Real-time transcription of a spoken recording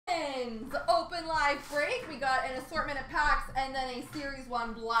Legends open live break. We got an assortment of packs and then a Series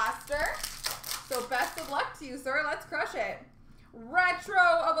 1 blaster. So best of luck to you, sir. Let's crush it. Retro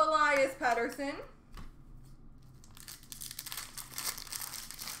of Elias Pettersson.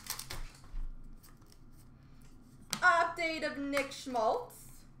 Update of Nick Schmaltz.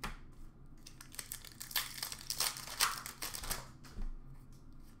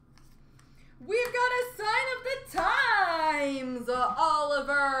 We've got a sign of the times,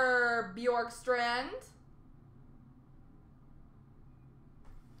 Oliver Bjorkstrand.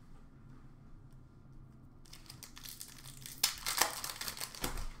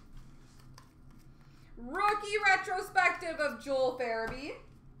 Rookie retrospective of Joel Farabee.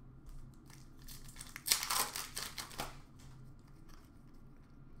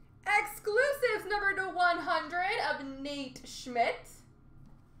 Exclusives number to 100 of Nate Schmidt.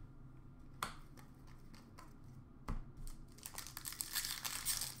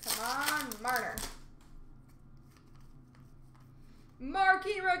 Come on, Marner.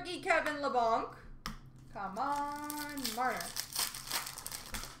 Marquee rookie Kevin LeBlanc. Come on, Marner.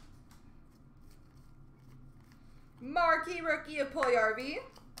 Marquee rookie of Puljujarvi.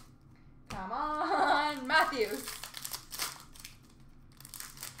 Come on, Matthews.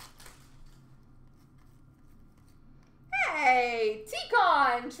 Hey,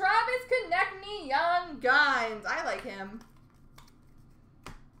 T-Con, Travis Konechny, Young Guns. I like him.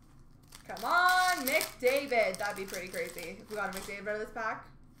 Come on, McDavid. That'd be pretty crazy if we got a McDavid out of this pack.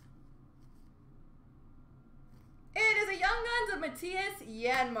 It is a Young Guns of Matthias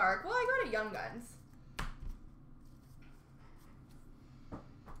Janmark. Well, I got a Young Guns.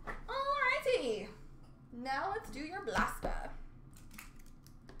 Alrighty. Now let's do your blaster.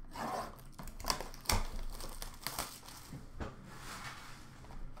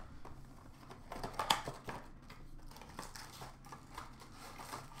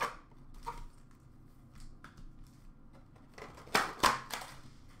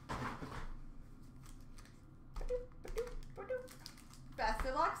 Best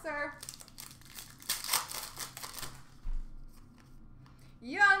of luck, sir.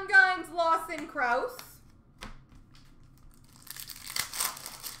 Young Guns, Lawson Krause.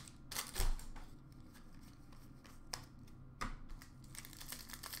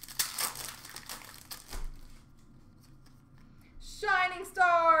 Shining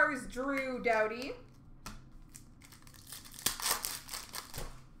Stars, Drew Doughty.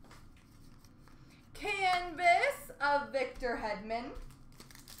 Canvas of Victor Hedman.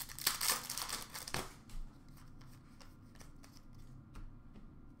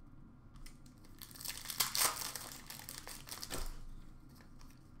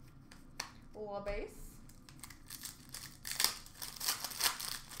 Base.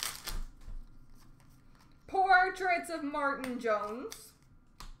 Portraits of Martin Jones.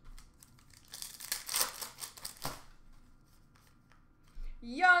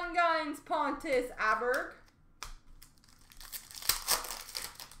 Young Guns, Pontus Aberg.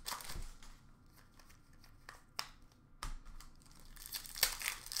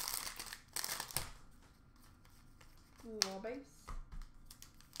 Base.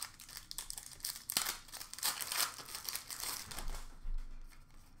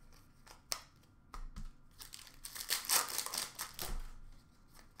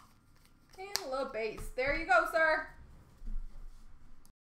 Base. There you go, sir.